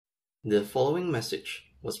The following message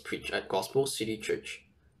was preached at Gospel City Church,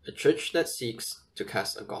 a church that seeks to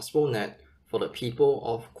cast a gospel net for the people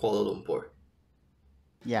of Kuala Lumpur.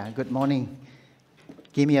 Yeah, good morning.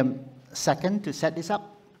 Give me a second to set this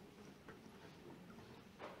up.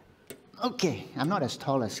 Okay, I'm not as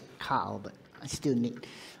tall as Carl, but I still need.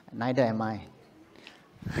 Neither am I.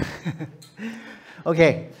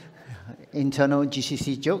 Okay, internal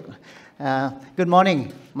GCC joke. Good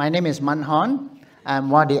morning. My name is ManHon.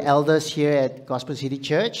 I'm one of the elders here at Gospel City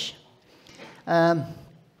Church.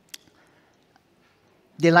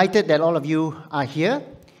 Delighted that all of you are here.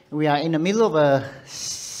 We are in the middle of a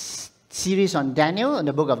series on Daniel, on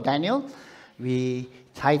the book of Daniel. We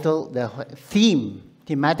titled the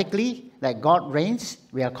thematically, that God reigns.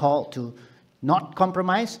 We are called to not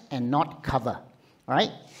compromise and not cover. All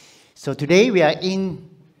right? So today we are in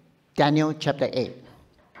Daniel chapter 8.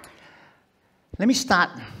 Let me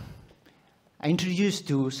start. I introduced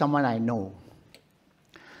to someone I know.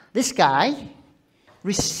 This guy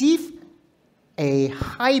received a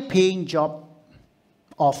high-paying job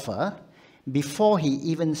offer before he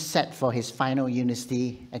even sat for his final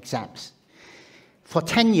university exams. For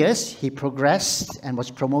 10 years, he progressed and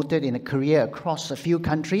was promoted in a career across a few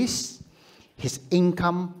countries. His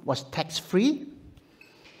income was tax-free.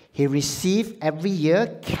 He received every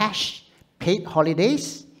year cash paid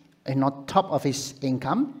holidays and on top of his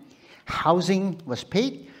income. Housing was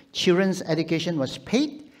paid, children's education was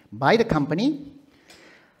paid by the company.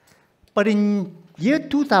 But in year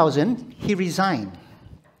 2000, he resigned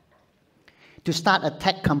to start a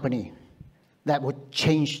tech company that would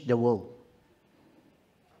change the world.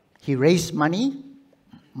 He raised money,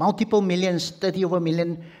 multiple millions, 30 over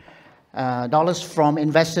million dollars from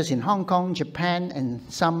investors in Hong Kong, Japan, and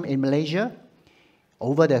some in Malaysia.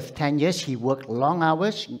 Over the 10 years, he worked long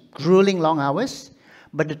hours, grueling long hours.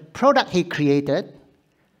 But the product he created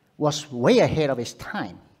was way ahead of his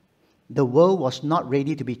time. The world was not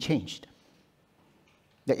ready to be changed.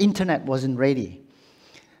 The internet wasn't ready.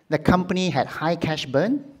 The company had high cash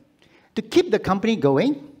burn. To keep the company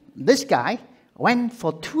going, this guy went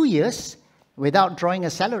for 2 years without drawing a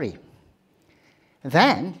salary.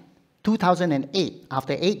 Then, 2008,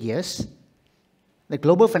 after 8 years, the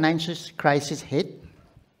global financial crisis hit.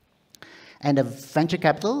 And the venture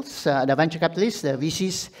capitalists, the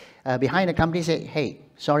VCs behind the company said, hey,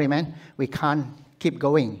 sorry man, we can't keep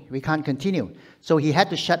going. We can't continue. So he had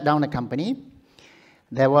to shut down the company.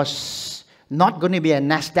 There was not going to be a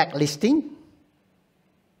NASDAQ listing.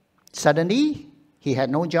 Suddenly, he had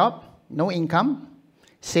no job, no income,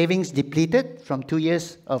 savings depleted from 2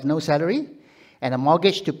 years of no salary, and a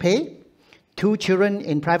mortgage to pay, 2 children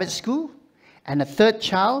in private school, and a third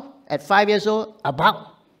child at 5 years old about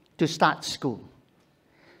to start school.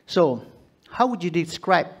 So, how would you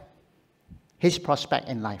describe his prospect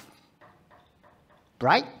in life?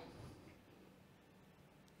 Bright?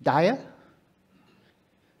 Dire?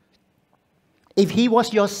 If he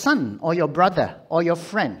was your son or your brother or your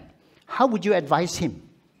friend, how would you advise him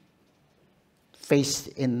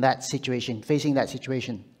facing that situation?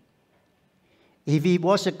 If he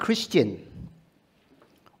was a Christian,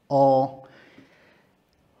 or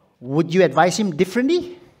would you advise him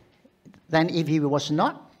differently than if he was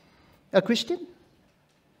not a Christian?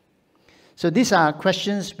 So these are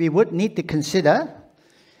questions we would need to consider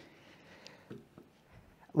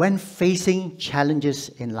when facing challenges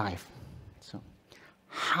in life. So,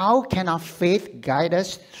 how can our faith guide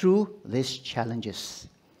us through these challenges?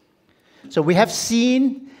 So we have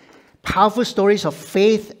seen powerful stories of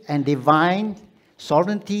faith and divine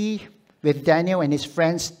sovereignty with Daniel and his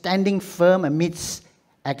friends standing firm amidst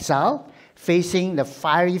exile, facing the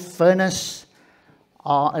fiery furnace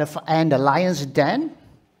and the lion's den.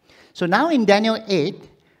 So now in Daniel 8,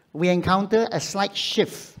 we encounter a slight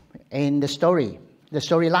shift in the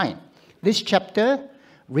storyline. This chapter,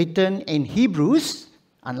 written in Hebrews,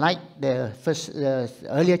 unlike the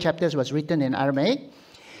earlier chapters was written in Aramaic,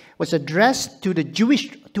 was addressed to a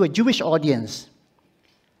Jewish audience.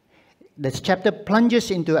 This chapter plunges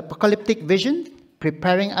into apocalyptic vision,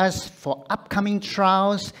 preparing us for upcoming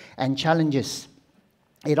trials and challenges.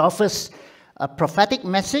 It offers a prophetic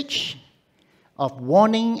message of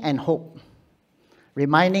warning and hope,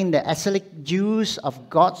 reminding the Exilic Jews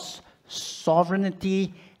of God's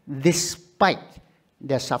sovereignty despite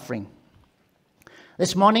their suffering.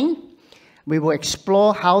 This morning, we will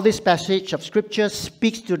explore how this passage of Scripture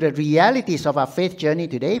speaks to the realities of our faith journey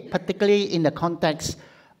today, particularly in the context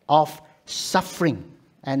of suffering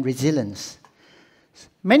and resilience.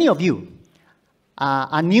 Many of you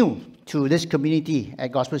are new to this community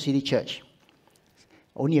at Gospel City Church.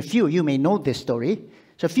 Only a few of you may know this story.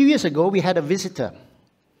 So a few years ago, we had a visitor,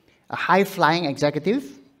 a high-flying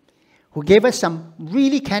executive, who gave us some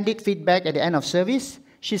really candid feedback at the end of service.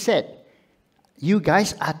 She said, "You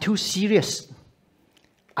guys are too serious.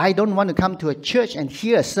 I don't want to come to a church and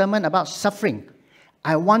hear a sermon about suffering.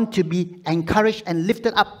 I want to be encouraged and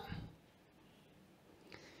lifted up."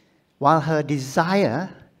 While her desire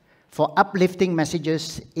for uplifting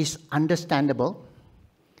messages is understandable,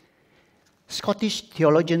 Scottish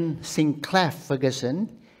theologian Sinclair Ferguson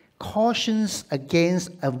cautions against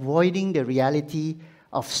avoiding the reality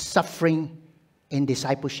of suffering in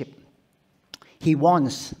discipleship. He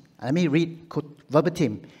warns, let me read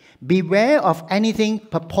verbatim, "Beware of anything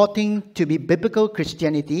purporting to be biblical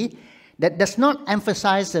Christianity that does not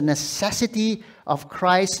emphasize the necessity of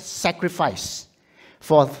Christ's sacrifice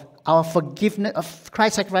for our forgiveness,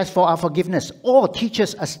 or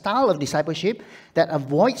teaches a style of discipleship that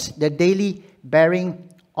avoids the daily bearing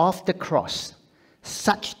of the cross.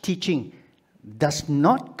 Such teaching does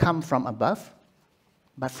not come from above,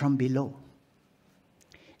 but from below."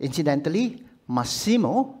 Incidentally,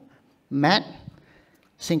 Massimo met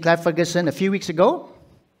Sinclair Ferguson a few weeks ago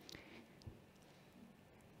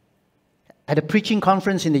at a preaching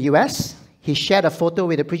conference in the US. He shared a photo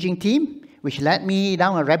with the preaching team, which led me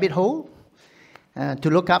down a rabbit hole to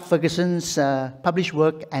look up Ferguson's published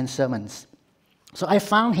work and sermons. So I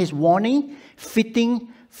found his warning fitting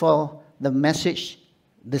for the message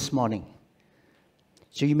this morning.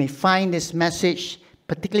 So you may find this message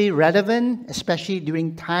particularly relevant, especially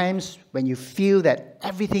during times when you feel that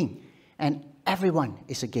everything and everyone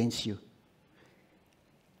is against you.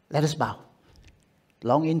 Let us bow.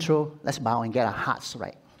 Long intro, let's bow and get our hearts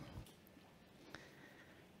right.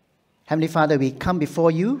 Heavenly Father, we come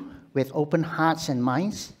before you with open hearts and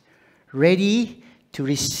minds, ready to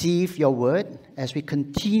receive your word. As we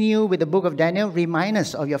continue with the book of Daniel, remind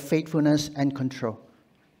us of your faithfulness and control.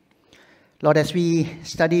 Lord, as we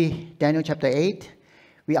study Daniel chapter 8,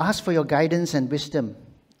 we ask for your guidance and wisdom.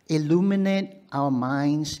 Illuminate our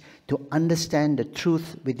minds to understand the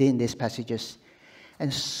truth within these passages,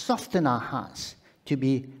 and soften our hearts to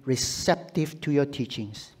be receptive to your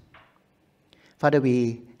teachings. Father,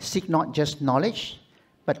 we seek not just knowledge,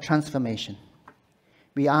 but transformation.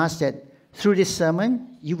 We ask that through this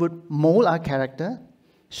sermon, you would mold our character,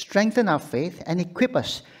 strengthen our faith, and equip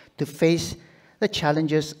us to face the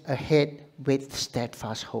challenges ahead with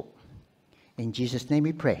steadfast hope. In Jesus' name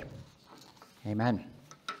we pray. Amen.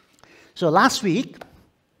 So last week,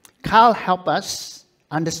 Carl helped us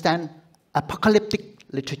understand apocalyptic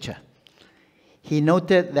literature. He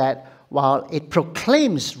noted that while it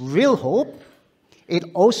proclaims real hope, it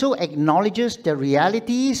also acknowledges the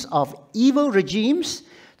realities of evil regimes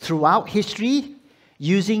throughout history,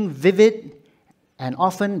 using vivid and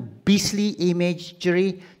often beastly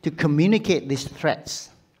imagery to communicate these threats.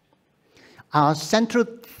 Our central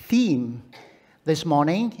theme this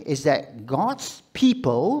morning is that God's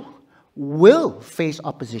people will face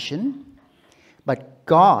opposition, but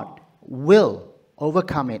God will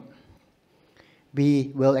overcome it.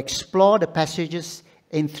 We will explore the passages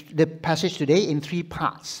in the passage today in three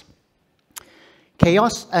parts.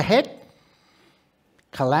 Chaos ahead,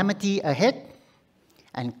 calamity ahead,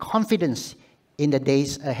 and confidence in the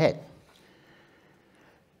days ahead.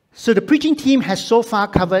 So the preaching team has so far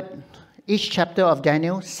covered each chapter of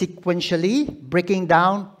Daniel sequentially, breaking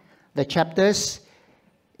down the chapters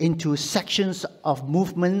into sections of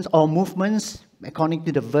movements according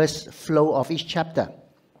to the verse flow of each chapter.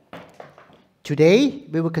 Today,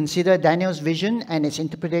 we will consider Daniel's vision and its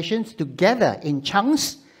interpretations together in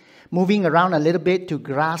chunks, moving around a little bit to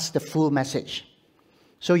grasp the full message.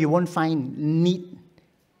 So you won't find neat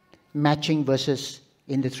matching verses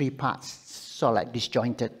in the three parts, sort of like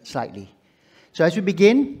disjointed slightly. So as we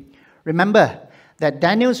begin, remember that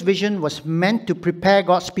Daniel's vision was meant to prepare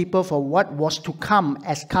God's people for what was to come.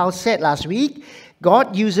 As Carl said last week,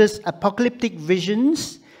 God uses apocalyptic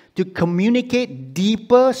visions to communicate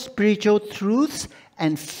deeper spiritual truths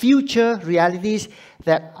and future realities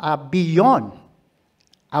that are beyond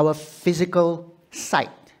our physical sight,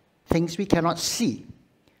 things we cannot see.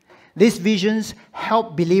 These visions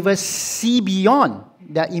help believers see beyond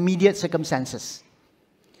their immediate circumstances,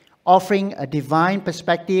 offering a divine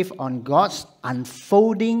perspective on God's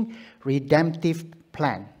unfolding redemptive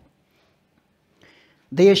plan.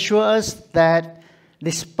 They assure us that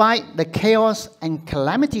despite the chaos and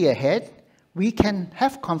calamity ahead, we can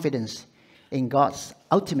have confidence in God's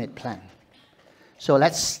ultimate plan. So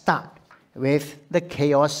let's start with the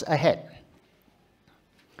chaos ahead.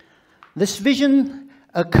 This vision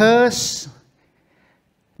occurs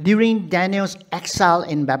during Daniel's exile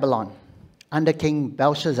in Babylon under King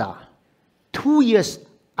Belshazzar, 2 years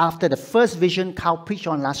after the first vision Carl preached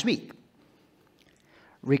on last week.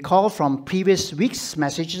 Recall from previous week's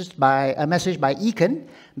message by Eakin,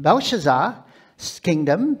 Belshazzar's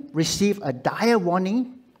kingdom received a dire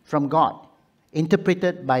warning from God,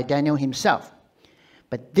 interpreted by Daniel himself.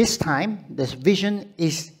 But this time, this vision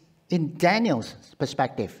is in Daniel's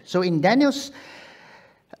perspective. So in Daniel's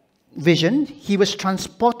vision, he was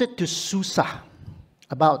transported to Susa,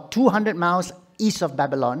 about 200 miles east of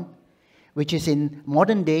Babylon, which is in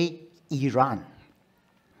modern-day Iran.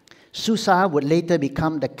 Susa would later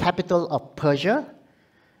become the capital of Persia.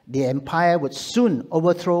 The empire would soon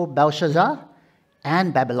overthrow Belshazzar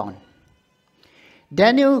and Babylon.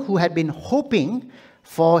 Daniel, who had been hoping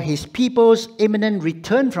for his people's imminent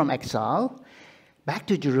return from exile back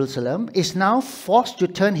to Jerusalem, is now forced to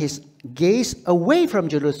turn his gaze away from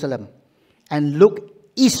Jerusalem and look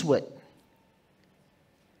eastward.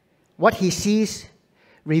 What he sees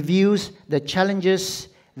reveals the challenges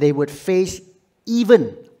they would face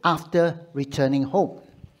even after returning home.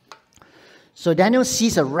 So Daniel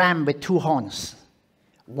sees a ram with two horns,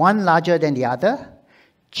 one larger than the other,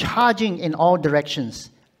 charging in all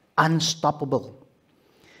directions, unstoppable.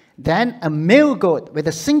 Then a male goat with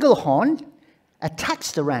a single horn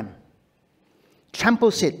attacks the ram,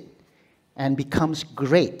 tramples it, and becomes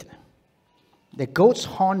great. The goat's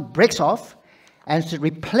horn breaks off and is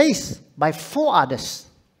replaced by 4 others.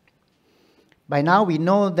 By now we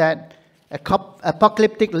know that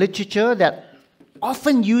apocalyptic literature that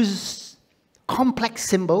often uses complex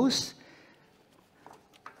symbols,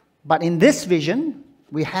 but in this vision,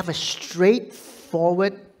 we have a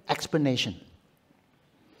straightforward explanation.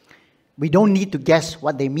 We don't need to guess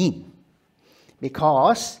what they mean,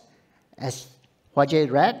 because, as Hwajay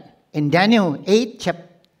read, in Daniel 8,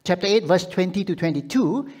 chapter 8, verse 20 to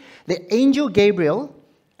 22, the angel Gabriel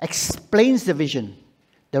explains the vision.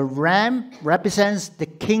 The ram represents the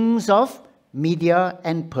kings of Media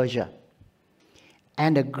and Persia,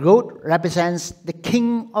 and the goat represents the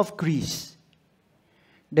king of Greece.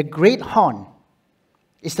 The great horn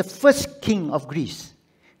is the first king of Greece,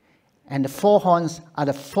 and the 4 horns are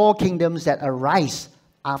the 4 kingdoms that arise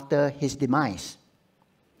after his demise.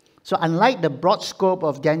 So unlike the broad scope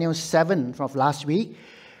of Daniel 7 from last week,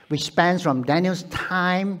 which spans from Daniel's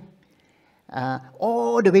time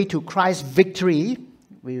all the way to Christ's victory,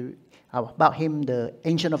 about him, the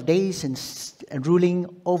Ancient of Days, and ruling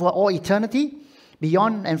over all eternity,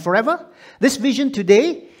 beyond and forever. This vision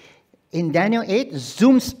today in Daniel 8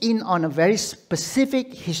 zooms in on a very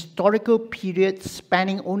specific historical period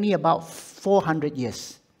spanning only about 400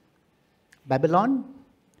 years. Babylon,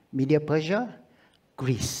 Media Persia,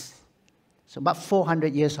 Greece. So about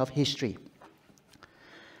 400 years of history.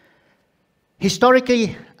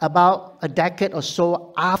 Historically, about a decade or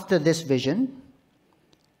so after this vision,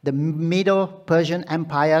 the Medo-Persian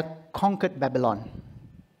Empire conquered Babylon,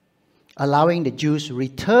 allowing the Jews to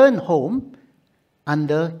return home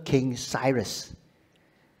under King Cyrus.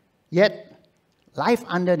 Yet, life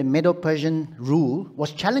under the Medo-Persian rule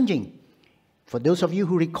was challenging. For those of you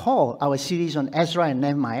who recall our series on Ezra and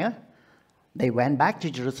Nehemiah, they went back to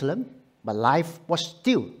Jerusalem, but life was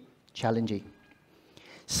still challenging.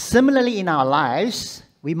 Similarly, in our lives,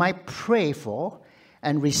 we might pray for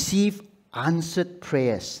and receive answered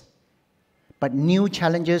prayers, but new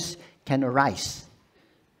challenges can arise.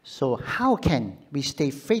 So how can we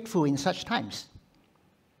stay faithful in such times?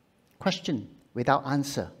 Question without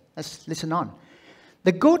answer. Let's listen on.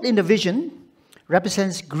 The goat in the vision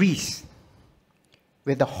represents Greece,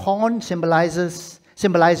 with the horn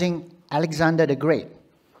symbolizing Alexander the Great,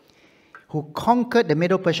 who conquered the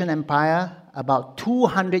Medo-Persian Empire about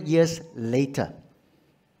 200 years later.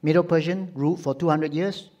 Medo-Persian ruled for 200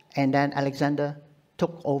 years, and then Alexander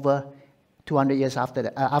took over 200 years after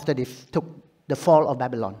they took the fall of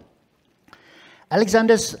Babylon.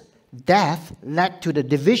 Alexander's death led to the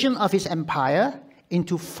division of his empire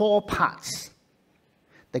into 4 parts.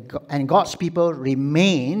 And God's people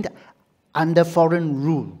remained under foreign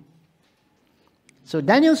rule. So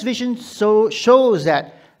Daniel's vision shows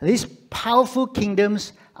that these powerful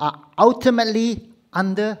kingdoms are ultimately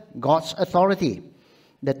under God's authority.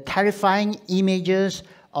 The terrifying images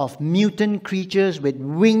of mutant creatures with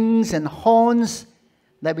wings and horns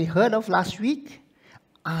that we heard of last week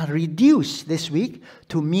are reduced this week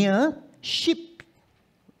to mere sheep.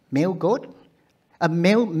 Male goat. A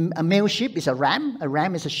male sheep is a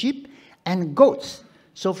ram is a sheep, and goats.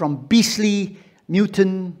 So from beastly,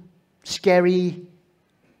 mutant, scary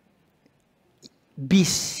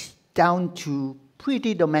beasts down to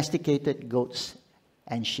pretty domesticated goats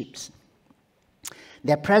and sheep.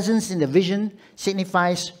 Their presence in the vision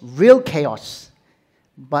signifies real chaos,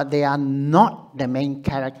 but they are not the main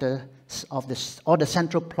characters of or the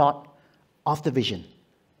central plot of the vision.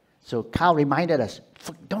 So Carl reminded us,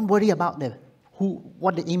 don't worry about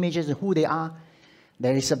what the images and who they are.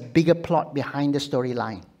 There is a bigger plot behind the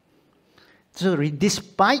storyline. So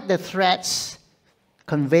despite the threats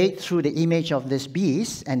conveyed through the image of this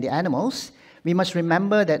beast and the animals, we must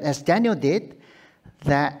remember that, as Daniel did,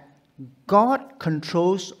 that God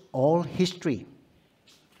controls all history.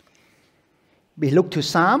 We look to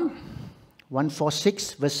Psalm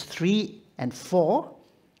 146, verse 3 and 4.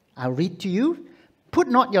 I'll read to you. Put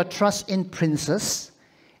not your trust in princes,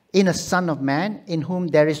 in a son of man, in whom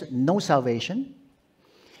there is no salvation.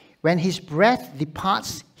 When his breath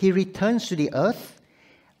departs, he returns to the earth.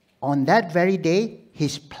 On that very day,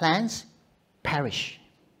 his plans perish.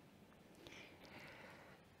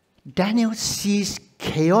 Daniel sees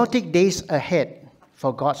chaotic days ahead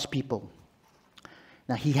for God's people.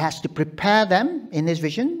 Now, he has to prepare them in his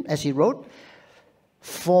vision, as he wrote,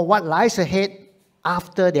 for what lies ahead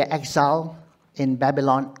after their exile in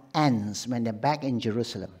Babylon ends, when they're back in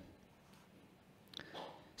Jerusalem.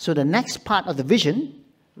 So the next part of the vision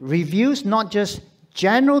reveals not just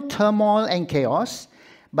general turmoil and chaos,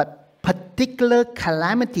 but particular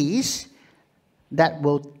calamities that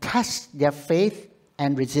will test their faith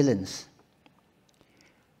and resilience.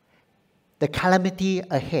 The calamity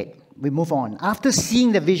ahead. We move on. After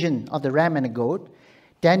seeing the vision of the ram and the goat,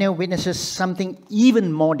 Daniel witnesses something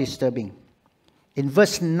even more disturbing. In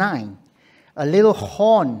verse 9, a little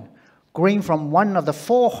horn growing from one of the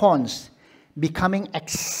four horns, becoming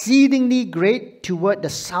exceedingly great toward the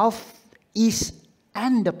south, east,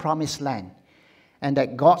 and the promised land, and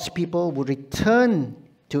that God's people would return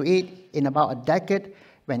to it in about a decade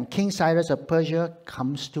when King Cyrus of Persia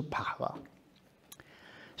comes to power.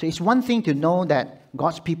 So it's one thing to know that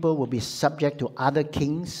God's people will be subject to other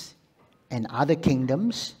kings and other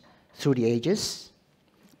kingdoms through the ages,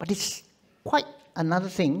 but it's quite another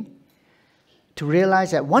thing to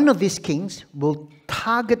realize that one of these kings will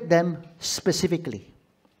target them specifically.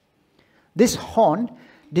 This horn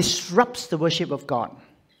disrupts the worship of God,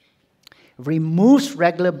 removes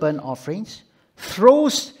regular burnt offerings,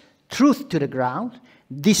 throws truth to the ground,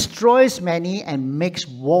 destroys many, and makes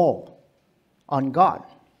war on God.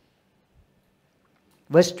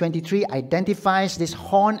 Verse 23 identifies this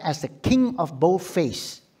horn as the king of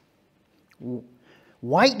bold-face,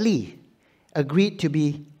 widely agreed to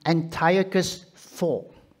be Antiochus IV,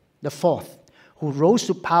 who rose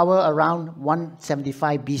to power around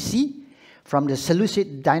 175 BC from the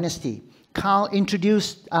Seleucid dynasty. Carl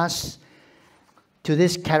introduced us to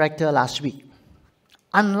this character last week.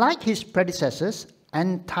 Unlike his predecessors,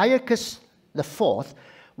 Antiochus IV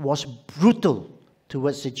was brutal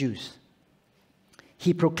towards the Jews.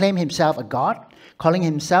 He proclaimed himself a god, calling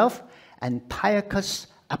himself Antiochus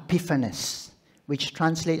Epiphanes, which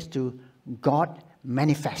translates to God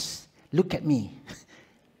manifest. Look at me.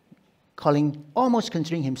 Almost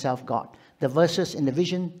considering himself God. The verses in the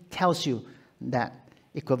vision tells you that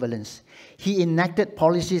equivalence. He enacted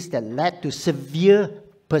policies that led to severe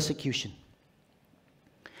persecution.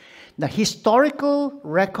 The historical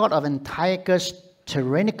record of Antiochus'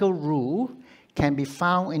 tyrannical rule can be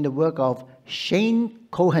found in the work of Shane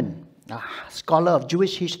Cohen, a scholar of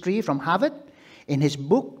Jewish history from Harvard, in his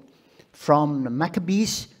book From the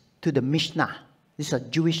Maccabees to the Mishnah. This is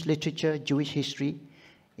Jewish literature, Jewish history.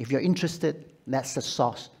 If you're interested, that's the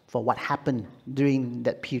source for what happened during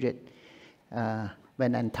that period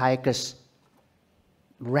when Antiochus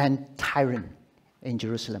ran tyrant in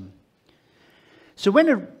Jerusalem. So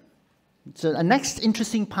the next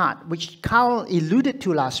interesting part, which Carl alluded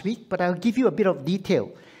to last week, but I'll give you a bit of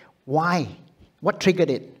detail. Why? What triggered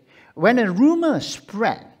it? When a rumor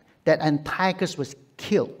spread that Antiochus was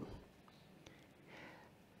killed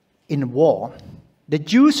in war, the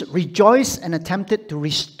Jews rejoiced and attempted to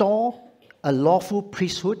restore a lawful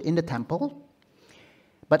priesthood in the temple,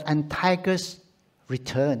 but Antiochus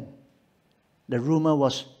returned. The rumor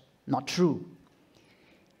was not true.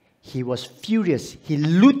 He was furious. He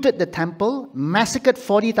looted the temple, massacred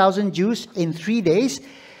 40,000 Jews in 3 days.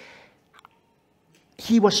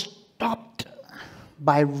 He was stopped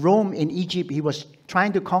by Rome in Egypt. He was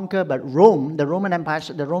trying to conquer, but Rome, the Roman Empire,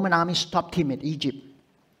 the Roman army stopped him at Egypt.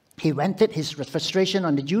 He vented his frustration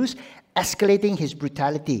on the Jews, escalating his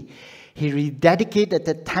brutality. He rededicated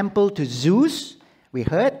the temple to Zeus, we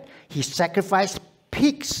heard. He sacrificed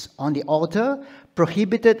pigs on the altar,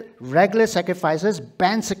 prohibited regular sacrifices,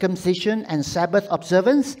 banned circumcision and Sabbath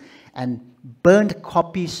observance, and burned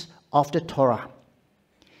copies of the Torah.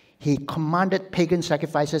 He commanded pagan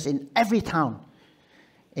sacrifices in every town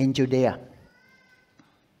in Judea.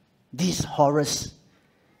 These horrors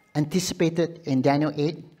anticipated in Daniel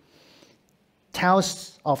 8,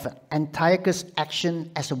 tells of Antiochus'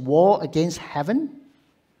 action as a war against heaven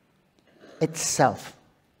itself.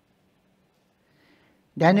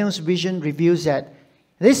 Daniel's vision reveals that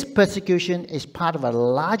this persecution is part of a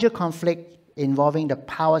larger conflict involving the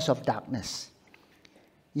powers of darkness.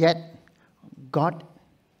 Yet, God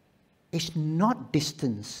is not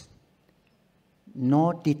distant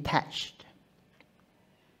nor detached.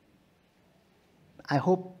 I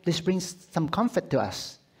hope this brings some comfort to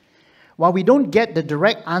us. While we don't get the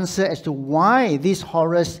direct answer as to why these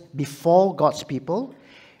horrors befall God's people,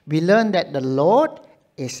 we learn that the Lord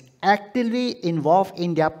is actively involved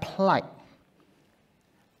in their plight.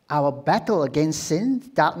 Our battle against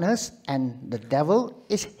sin, darkness, and the devil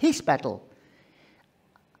is His battle.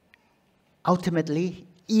 Ultimately,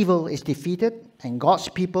 evil is defeated and God's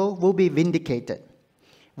people will be vindicated.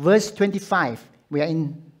 Verse 25, we are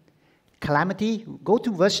in Calamity. Go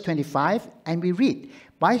to verse 25 and we read,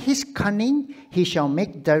 "By his cunning he shall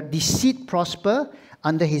make the deceit prosper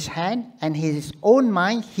under his hand, and his own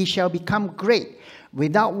mind he shall become great.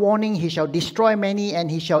 Without warning he shall destroy many, and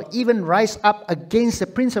he shall even rise up against the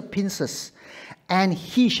prince of princes, and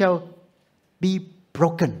he shall be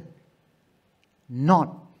broken,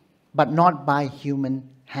 but not by human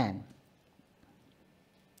hand."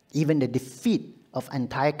 Even the defeat of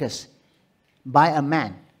Antiochus by a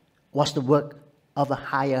man was the work of a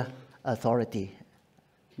higher authority,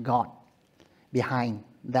 God, behind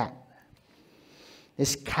that.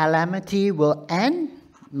 This calamity will end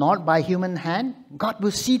not by human hand. God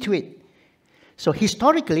will see to it. So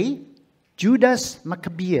historically, Judas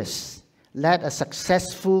Maccabeus led a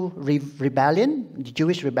successful rebellion, the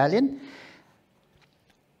Jewish rebellion,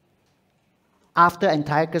 after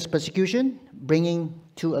Antiochus' persecution, bringing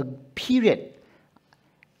to a period,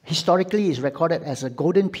 historically is recorded as a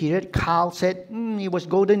golden period. Carl said it was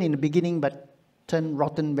golden in the beginning, but turned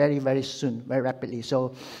rotten very, very soon, very rapidly.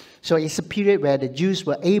 So it's a period where the Jews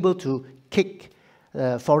were able to kick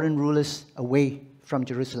foreign rulers away from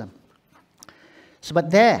Jerusalem. So, but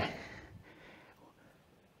there,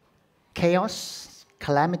 chaos,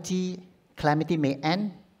 calamity may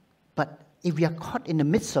end, but if we are caught in the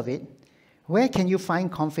midst of it, where can you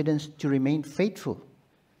find confidence to remain faithful?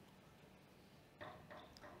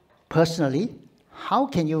 Personally, how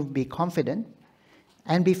can you be confident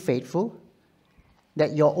and be faithful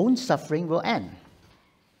that your own suffering will end?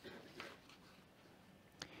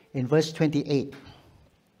 In verse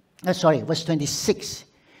 26,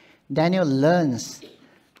 Daniel learns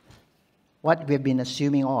what we've been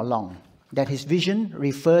assuming all along, that his vision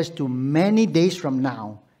refers to many days from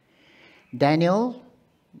now. Daniel,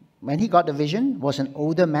 when he got the vision, was an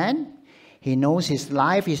older man. He knows his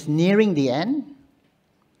life is nearing the end.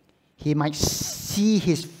 He might see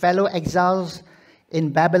his fellow exiles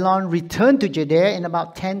in Babylon return to Judea in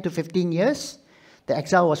about 10 to 15 years. The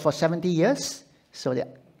exile was for 70 years. So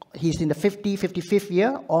he's in the 55th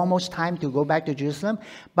year, almost time to go back to Jerusalem.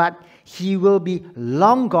 But he will be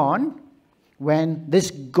long gone when this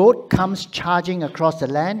goat comes charging across the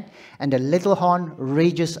land and the little horn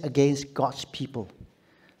rages against God's people.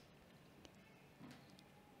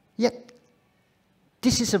 Yet,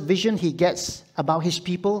 this is a vision he gets about his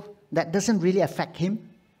people that doesn't really affect him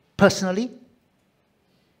personally.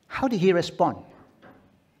 How did he respond?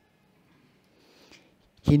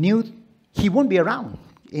 He knew he won't be around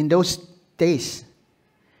in those days.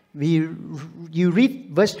 You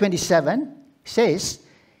read verse 27, says,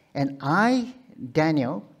 "And I,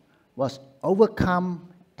 Daniel, was overcome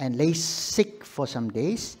and lay sick for some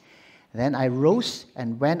days. Then I rose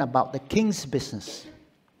and went about the king's business.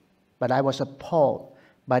 But I was appalled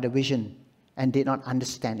by the vision and did not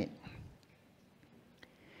understand it."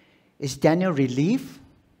 Is Daniel relieved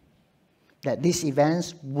that these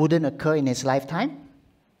events wouldn't occur in his lifetime?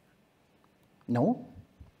 No.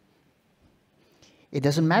 It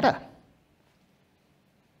doesn't matter.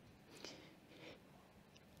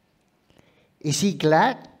 Is he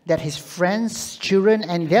glad that his friends, children,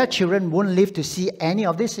 and their children won't live to see any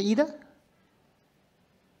of this either?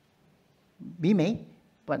 We may,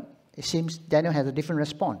 but it seems Daniel has a different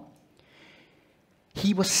response.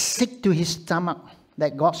 He was sick to his stomach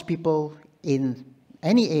that God's people in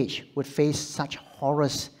any age would face such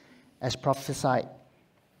horrors as prophesied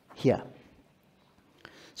here.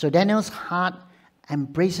 So Daniel's heart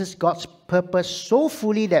embraces God's purpose so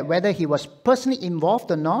fully that whether he was personally involved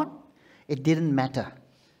or not, it didn't matter.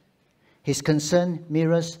 His concern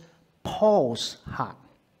mirrors Paul's heart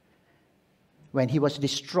when he was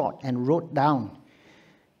distraught and wrote down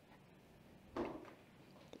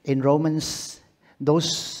in Romans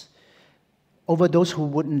those who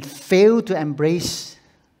wouldn't fail to embrace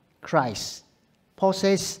Christ. Paul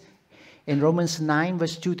says in Romans 9,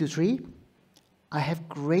 verse 2 to 3, I have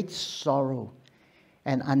great sorrow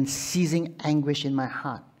and unceasing anguish in my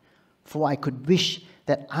heart, for I could wish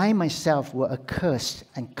that I myself were accursed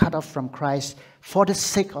and cut off from Christ for the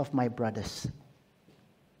sake of my brothers.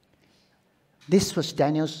 This was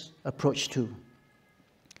Daniel's approach too.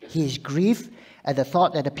 He is grieved at the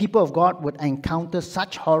thought that the people of God would encounter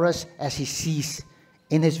such horrors as he sees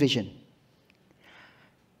in his vision.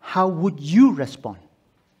 How would you respond?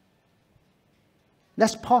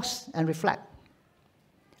 Let's pause and reflect.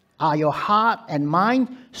 Are your heart and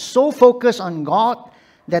mind so focused on God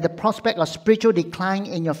that the prospect of spiritual decline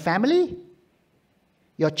in your family,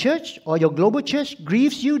 your church, or your global church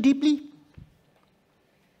grieves you deeply?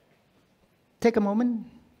 Take a moment.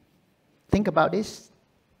 Think about this.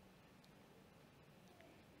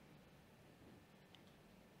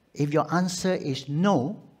 If your answer is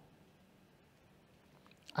no,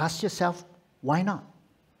 ask yourself, why not?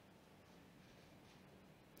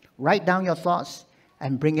 Write down your thoughts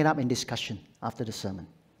and bring it up in discussion after the sermon.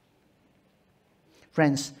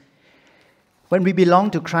 Friends, when we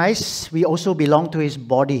belong to Christ, we also belong to His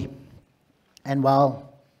body. And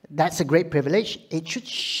while that's a great privilege, it should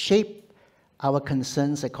shape our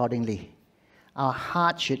concerns accordingly. Our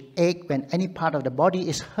heart should ache when any part of the body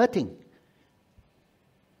is hurting.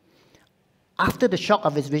 After the shock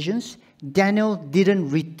of his visions, Daniel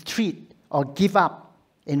didn't retreat or give up.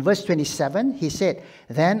 In verse 27, he said,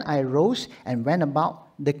 Then I rose and went about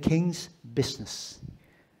the king's business.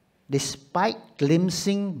 Despite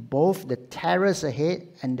glimpsing both the terrors ahead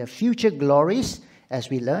and the future glories,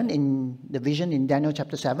 as we learn in the vision in Daniel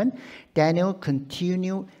chapter 7, Daniel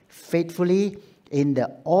continued faithfully in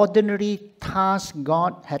the ordinary task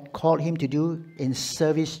God had called him to do in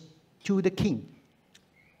service to the king,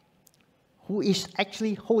 who is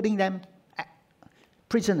actually holding them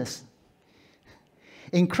prisoners.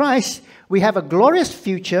 In Christ, we have a glorious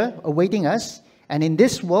future awaiting us, and in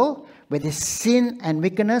this world, where the sin and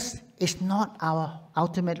wickedness is not our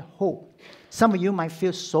ultimate hope. Some of you might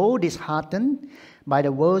feel so disheartened by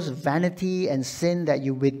the world's vanity and sin that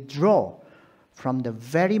you withdraw from the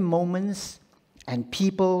very moments and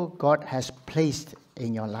people God has placed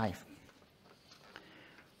in your life.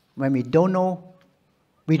 When we don't know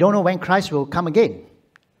when Christ will come again.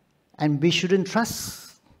 And we shouldn't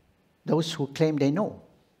trust those who claim they know.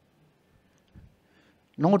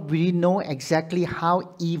 Nor do we know exactly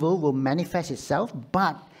how evil will manifest itself,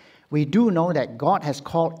 but we do know that God has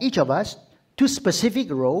called each of us to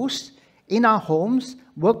specific roles in our homes,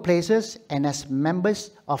 workplaces, and as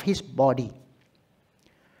members of His body.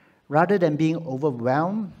 Rather than being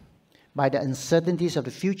overwhelmed by the uncertainties of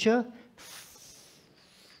the future,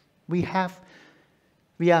 we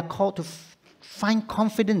are called to find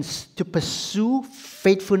confidence, to pursue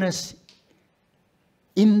faithfulness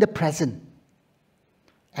in the present.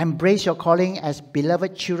 Embrace your calling as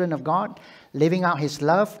beloved children of God, living out His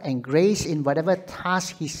love and grace in whatever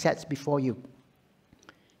task He sets before you.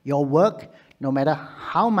 Your work, no matter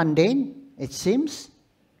how mundane it seems,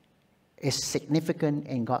 is significant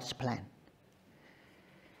in God's plan.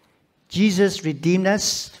 Jesus redeemed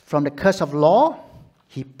us from the curse of law.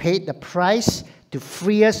 He paid the price to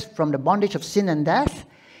free us from the bondage of sin and death.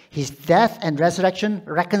 His death and resurrection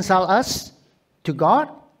reconcile us to God,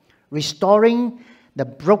 restoring the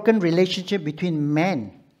broken relationship between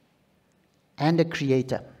man and the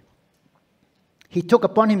Creator. He took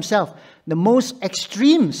upon Himself the most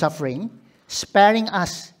extreme suffering, sparing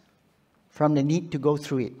us from the need to go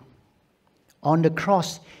through it. On the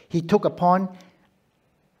cross, He took upon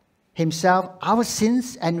Himself our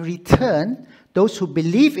sins, and in return, those who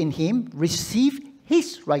believe in Him receive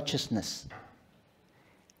His righteousness.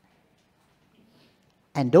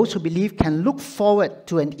 And those who believe can look forward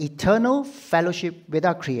to an eternal fellowship with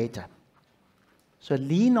our Creator. So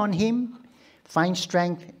lean on Him, find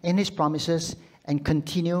strength in His promises, and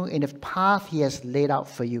continue in the path He has laid out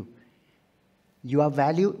for you. You are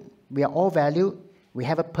valued. We are all valued. We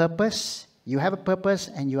have a purpose. You have a purpose,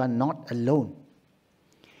 and you are not alone.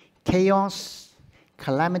 Chaos,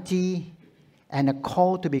 calamity, and a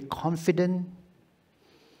call to be confident.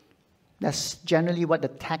 That's generally what the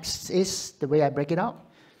text is, the way I break it out.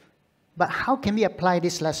 But how can we apply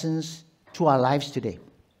these lessons to our lives today?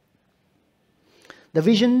 The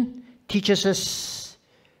vision teaches us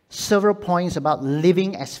several points about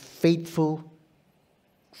living as faithful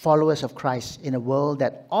followers of Christ in a world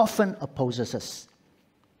that often opposes us.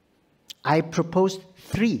 I proposed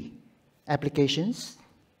 3 applications.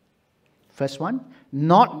 First one,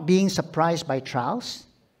 not being surprised by trials.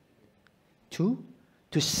 2,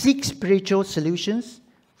 to seek spiritual solutions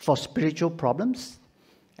for spiritual problems.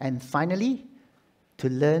 And finally, to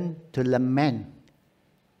learn to lament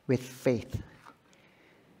with faith.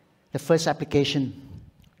 The first application,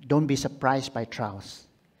 don't be surprised by trials.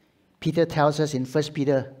 Peter tells us in 1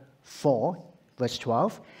 Peter 4, verse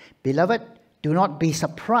 12, Beloved, do not be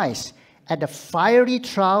surprised at the fiery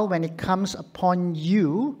trial when it comes upon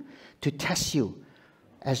you to test you,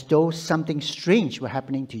 as though something strange were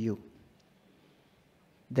happening to you.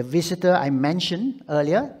 The visitor I mentioned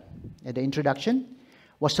earlier at the introduction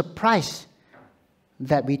was surprised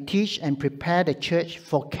that we teach and prepare the church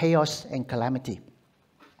for chaos and calamity.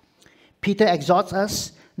 Peter exhorts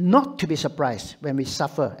us not to be surprised when we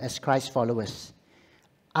suffer as Christ's followers.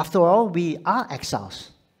 After all, we are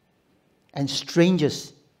exiles and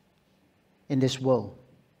strangers in this world,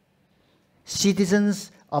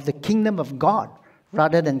 citizens of the kingdom of God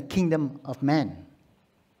rather than kingdom of man.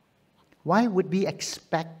 Why would we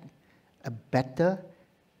expect a better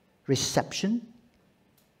reception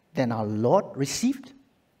than our Lord received?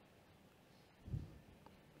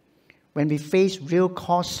 When we face real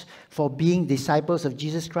cause for being disciples of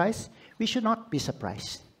Jesus Christ, we should not be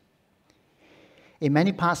surprised. In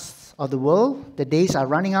many parts of the world, the days are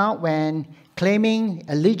running out when claiming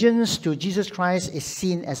allegiance to Jesus Christ is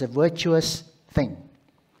seen as a virtuous thing.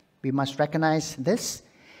 We must recognize this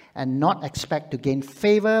and not expect to gain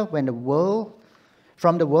favor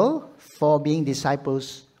from the world for being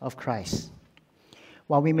disciples of Christ.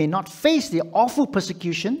 While we may not face the awful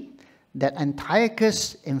persecution that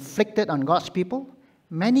Antiochus inflicted on God's people,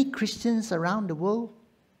 many Christians around the world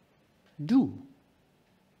do.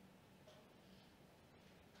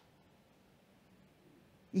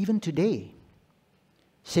 Even today,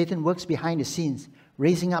 Satan works behind the scenes,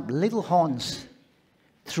 raising up little horns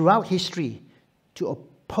throughout history to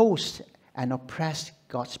oppose and oppress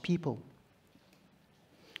God's people.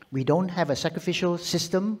 We don't have a sacrificial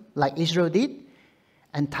system like Israel did,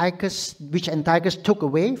 which Antiochus took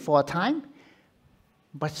away for a time,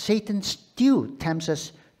 but Satan still tempts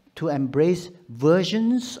us to embrace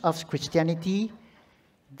versions of Christianity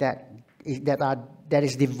that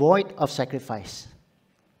is devoid of sacrifice.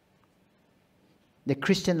 The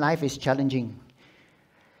Christian life is challenging.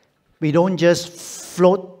 We don't just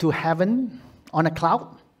float to heaven on a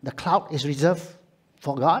cloud. The cloud is reserved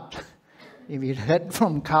for God. If you heard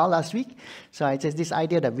from Carl last week. So it's just this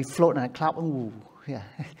idea that we float on a cloud. Ooh, yeah,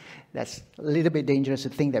 that's a little bit dangerous to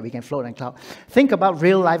think that we can float on a cloud. Think about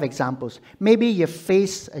real life examples. Maybe you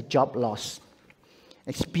face a job loss,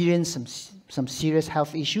 experienced some serious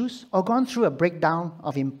health issues, or gone through a breakdown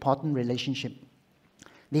of important relationship.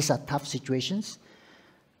 These are tough situations,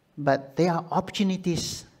 but they are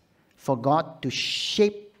opportunities for God to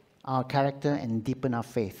shape our character and deepen our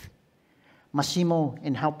faith. Massimo,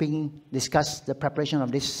 in helping discuss the preparation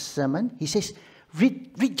of this sermon, he says,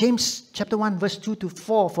 read James chapter 1, verse 2 to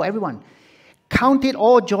 4 for everyone. Count it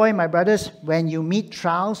all joy, my brothers, when you meet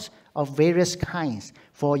trials of various kinds,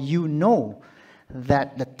 for you know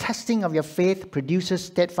that the testing of your faith produces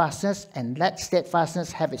steadfastness, and let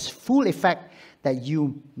steadfastness have its full effect, that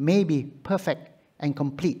you may be perfect and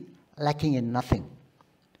complete, lacking in nothing.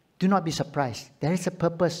 Do not be surprised. There is a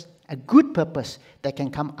purpose, a good purpose, that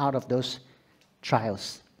can come out of those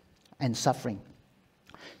trials and suffering.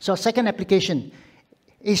 So, second application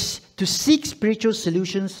is to seek spiritual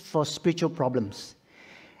solutions for spiritual problems.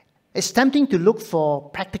 It's tempting to look for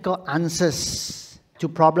practical answers to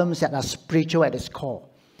problems that are spiritual at its core.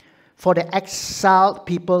 For the exiled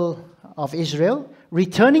people of Israel,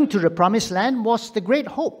 returning to the promised land was the great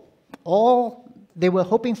hope. All they were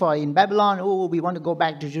hoping for in Babylon, we want to go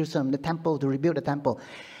back to Jerusalem, the temple, to rebuild the temple.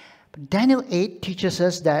 But Daniel 8 teaches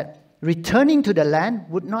us that returning to the land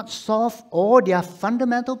would not solve all their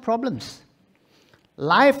fundamental problems.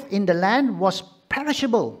 Life in the land was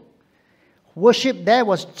perishable. Worship there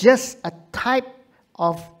was just a type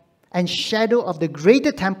of and shadow of the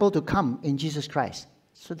greater temple to come in Jesus Christ.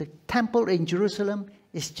 So the temple in Jerusalem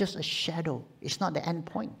is just a shadow. It's not the end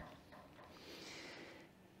point.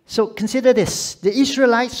 So consider this. The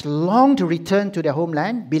Israelites longed to return to their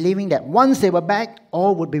homeland, believing that once they were back,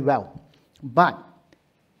 all would be well. But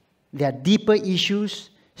their deeper issues,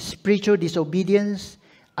 spiritual disobedience,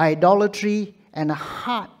 idolatry, and a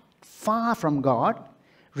heart far from God,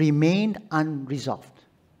 remained unresolved.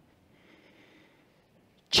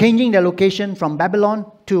 Changing their location from Babylon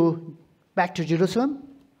back to Jerusalem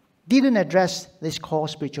didn't address these core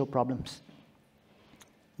spiritual problems.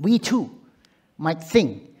 We too might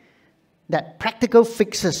think that practical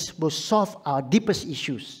fixes will solve our deepest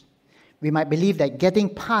issues. We might believe that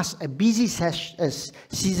getting past a busy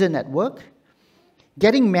season at work,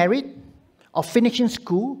 getting married, or finishing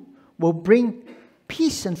school will bring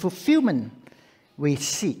peace and fulfillment we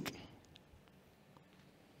seek.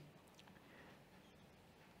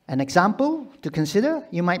 An example to consider,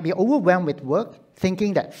 you might be overwhelmed with work,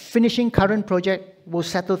 thinking that finishing current project will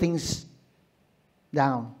settle things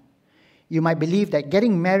down. You might believe that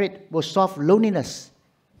getting married will solve loneliness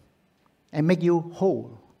and make you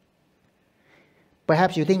whole.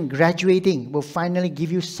 Perhaps you think graduating will finally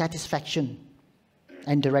give you satisfaction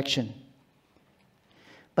and direction.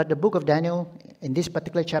 But the book of Daniel, in this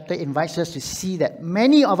particular chapter, invites us to see that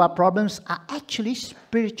many of our problems are actually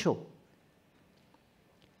spiritual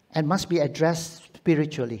and must be addressed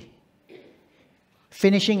spiritually.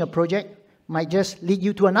 Finishing a project might just lead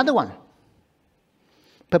you to another one,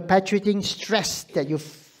 perpetuating stress that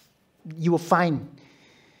you will find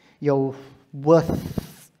your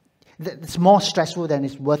worth. It's more stressful than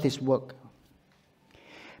it's worth its work.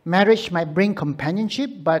 Marriage might bring companionship,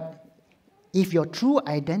 but if your true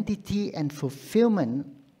identity and fulfillment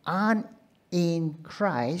aren't in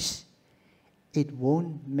Christ, it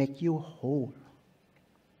won't make you whole.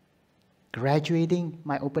 Graduating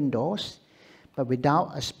might open doors, but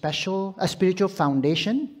without a spiritual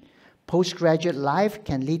foundation, postgraduate life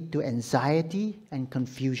can lead to anxiety and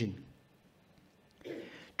confusion.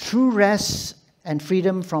 True rest and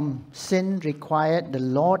freedom from sin required the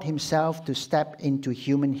Lord Himself to step into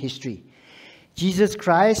human history. Jesus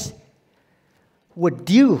Christ would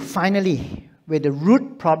deal finally with the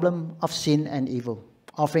root problem of sin and evil,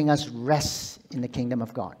 offering us rest in the kingdom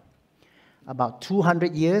of God. About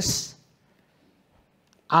 200 years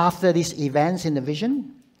after these events in the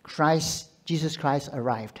vision, Jesus Christ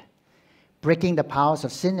arrived, breaking the powers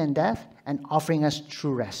of sin and death and offering us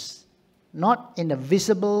true rest. Not in the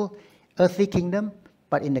visible earthly kingdom,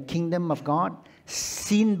 but in the kingdom of God,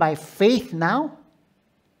 seen by faith now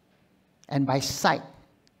and by sight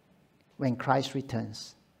when Christ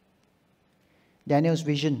returns. Daniel's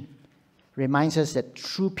vision reminds us that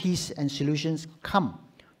true peace and solutions come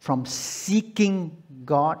from seeking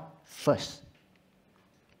God first.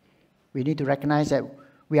 We need to recognize that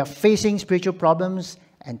we are facing spiritual problems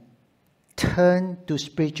and turn to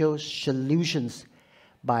spiritual solutions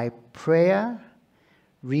by prayer,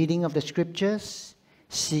 reading of the scriptures,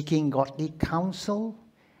 seeking godly counsel,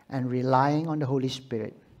 and relying on the Holy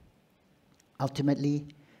Spirit. Ultimately,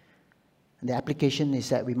 the application is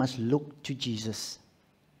that we must look to Jesus,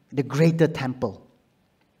 the greater temple,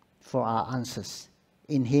 for our answers.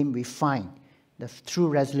 In Him we find the true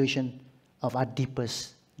resolution of our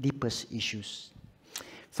deepest issues.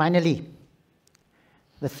 Finally,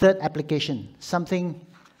 the third application, something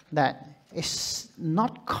that is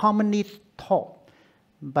not commonly taught,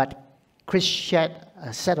 but Chris shared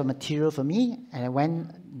a set of material for me, and I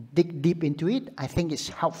went deep into it. I think it's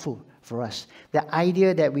helpful for us. The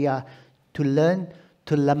idea that we are to learn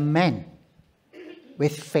to lament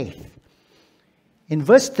with faith. In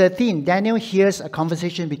verse 13, Daniel hears a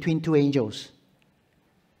conversation between two angels.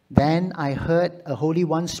 Then I heard a holy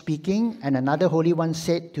one speaking, and another holy one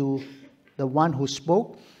said to the one who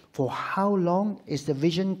spoke, "For how long is the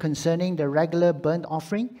vision concerning the regular burnt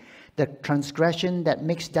offering, the transgression that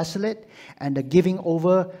makes desolate, and the giving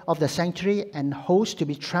over of the sanctuary and host to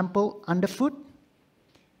be trampled underfoot?"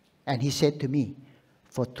 And he said to me,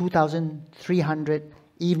 "For 2,300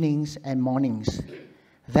 evenings and mornings,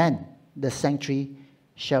 then the sanctuary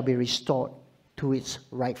shall be restored to its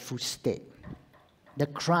rightful state." The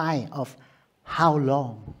cry of "how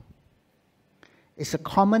long" is a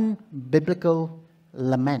common biblical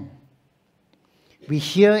lament. We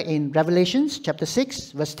hear in Revelations chapter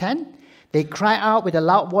 6, verse 10, they cry out with a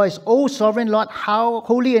loud voice, "O sovereign Lord, how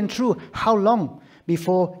holy and true, how long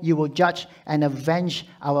before you will judge and avenge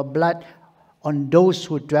our blood on those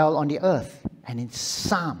who dwell on the earth?" And in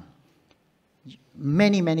Psalm,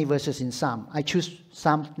 many verses in Psalm, I choose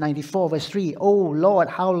Psalm 94, verse 3, "O Lord,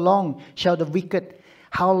 how long shall the wicked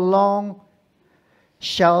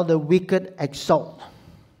exalt?"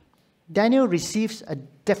 Daniel receives a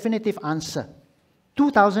definitive answer.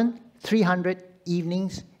 2,300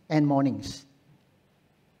 evenings and mornings.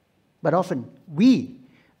 But often, we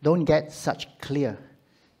don't get such clear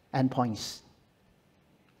endpoints.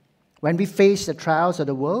 When we face the trials of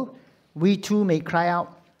the world, we too may cry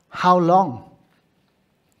out, "How long?"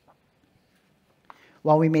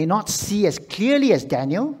 While we may not see as clearly as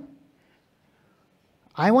Daniel,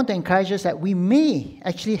 I want to encourage us that we may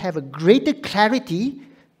actually have a greater clarity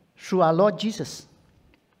through our Lord Jesus.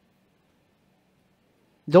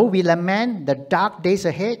 Though we lament the dark days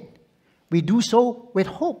ahead, we do so with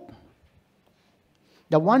hope.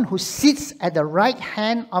 The one who sits at the right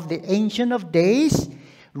hand of the Ancient of Days,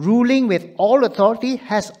 ruling with all authority,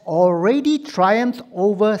 has already triumphed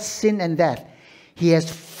over sin and death. He has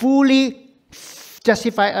fully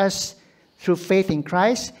justify us through faith in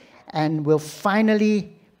Christ, and will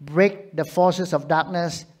finally break the forces of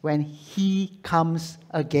darkness when He comes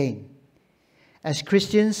again. As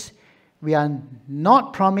Christians, we are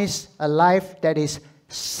not promised a life that is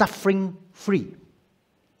suffering-free.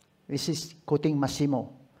 This is quoting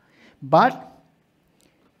Massimo. But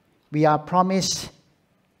we are promised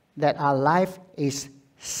that our life is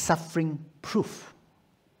suffering-proof.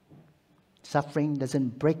 Suffering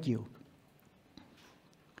doesn't break you.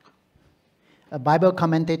 A Bible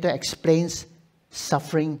commentator explains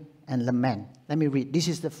suffering and lament. Let me read. This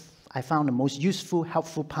is I found the most useful,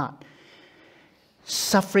 helpful part.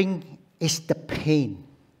 Suffering is the pain.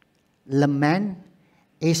 Lament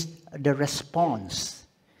is the response.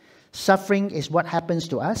 Suffering is what happens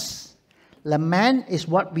to us. Lament is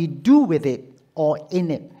what we do with it or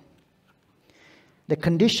in it. The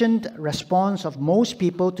conditioned response of most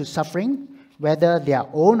people to suffering, whether their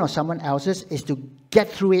own or someone else's, is to get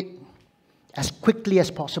through it as quickly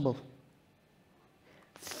as possible.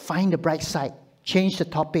 Find the bright side, change the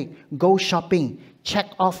topic, go shopping,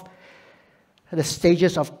 check off the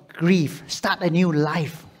stages of grief, start a new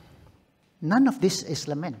life. None of this is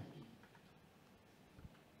lament.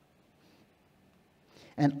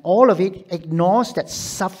 And all of it ignores that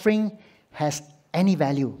suffering has any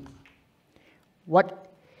value.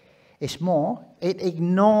 What is more, it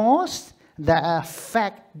ignores the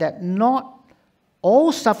fact that not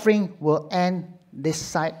all suffering will end this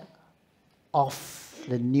side of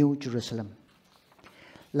the New Jerusalem.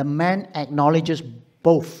 Lament acknowledges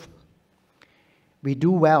both. We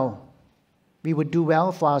do well. We would do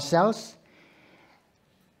well for ourselves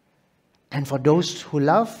and for those who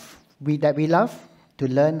love, that we love, to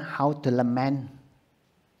learn how to lament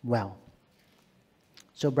well.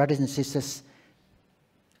 So, brothers and sisters,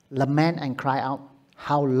 lament and cry out,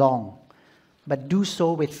 how long? But do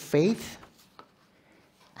so with faith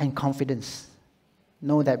and confidence.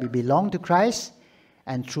 Know that we belong to Christ,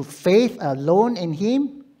 and through faith alone in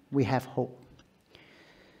Him, we have hope.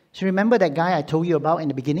 So remember that guy I told you about in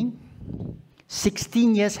the beginning?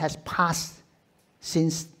 16 years has passed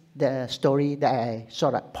since the story that I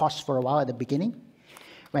sort of paused for a while at the beginning,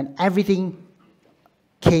 when everything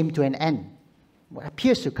came to an end, what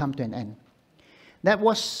appears to come to an end. That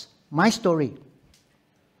was my story.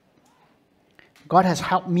 God has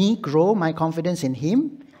helped me grow my confidence in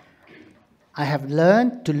Him. I have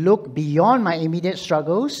learned to look beyond my immediate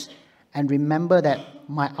struggles and remember that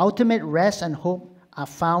my ultimate rest and hope are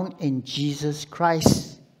found in Jesus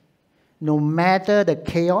Christ. No matter the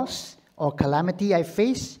chaos or calamity I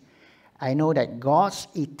face, I know that God's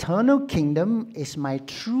eternal kingdom is my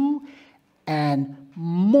true and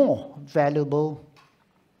more valuable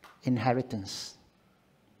inheritance.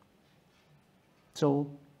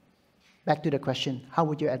 So, back to the question, how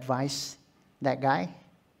would you advise that guy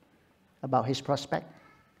about his prospect?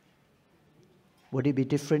 Would it be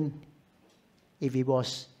different if he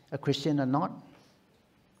was a Christian or not?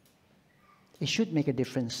 It should make a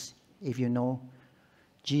difference if you know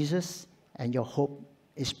Jesus and your hope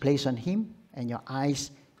is placed on Him and your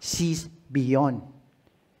eyes sees beyond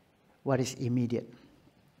what is immediate.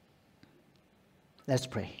 Let's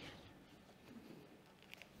pray.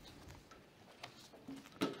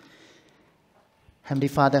 Heavenly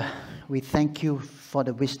Father, we thank You for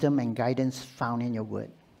the wisdom and guidance found in Your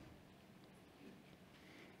Word.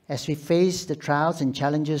 As we face the trials and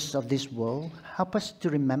challenges of this world, help us to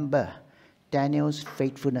remember Daniel's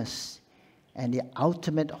faithfulness and the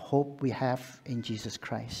ultimate hope we have in Jesus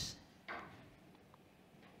Christ.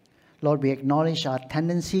 Lord, we acknowledge our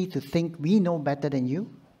tendency to think we know better than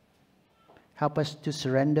You. Help us to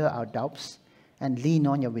surrender our doubts and lean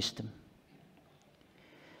on Your wisdom.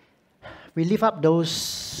 We lift up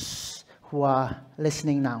those who are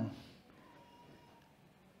listening now,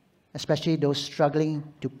 especially those struggling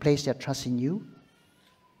to place their trust in You.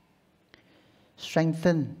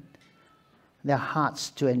 Strengthen their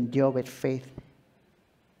hearts to endure with faith.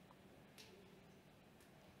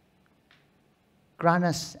 Grant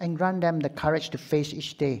us and grant them the courage to face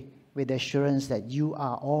each day with the assurance that You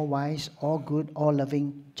are all wise, all good, all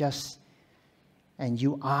loving, just, and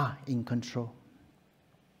You are in control.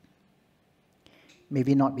 May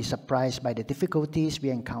we not be surprised by the difficulties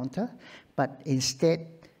we encounter, but instead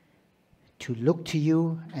to look to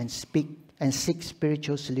You and seek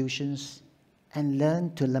spiritual solutions and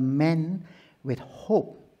learn to lament with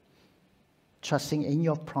hope, trusting in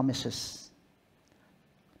Your promises.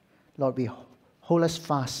 Lord, we hold us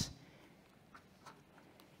fast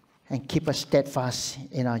and keep us steadfast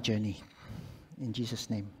in our journey. In Jesus'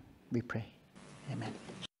 name we pray. Amen.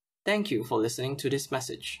 Thank you for listening to this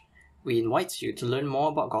message. We invite you to learn more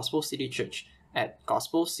about Gospel City Church at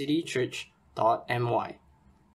gospelcitychurch.my.